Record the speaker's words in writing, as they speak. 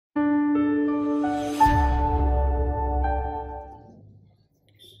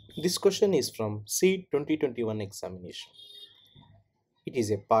This question is from Ceed 2021 examination. It is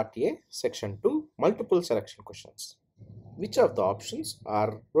a Part A, Section 2, multiple selection questions. Which of the options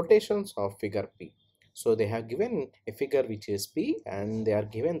are rotations of figure P? So they have given a figure which is P and they are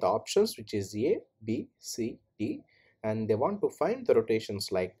given the options which is A, B, C, D, and they want to find the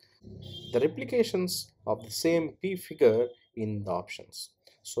rotations like the replications of the same P figure in the options.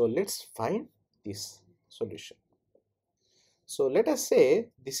 So let's find this solution. So let us say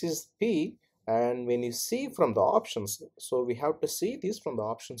this is P, and when you see from the options, so we have to see this from the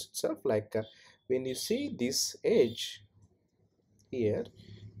options itself, like when you see this edge here,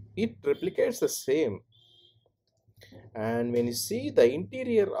 it replicates the same, and when you see the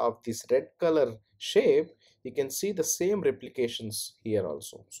interior of this red color shape, you can see the same replications here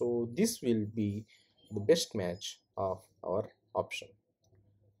also. So this will be the best match of our option.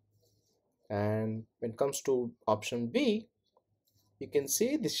 And when it comes to option B, you can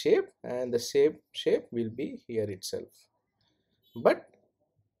see the shape, and the shape will be here itself, but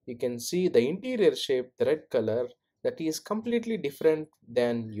you can see the interior shape, the red color, that is completely different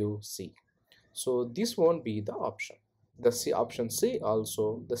than you see. So this won't be the option. The option C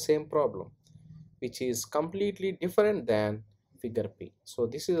also the same problem, which is completely different than figure P. So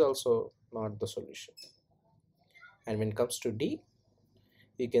this is also not the solution. And when it comes to D,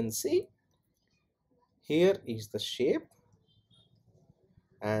 you can see here is the shape,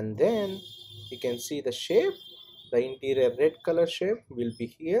 and then you can see the shape, the interior red color shape will be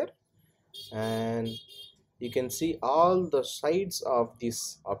here, and you can see all the sides of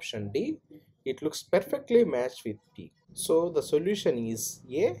this option D. It looks perfectly matched with D. So the solution is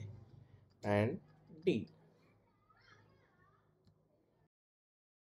A and D.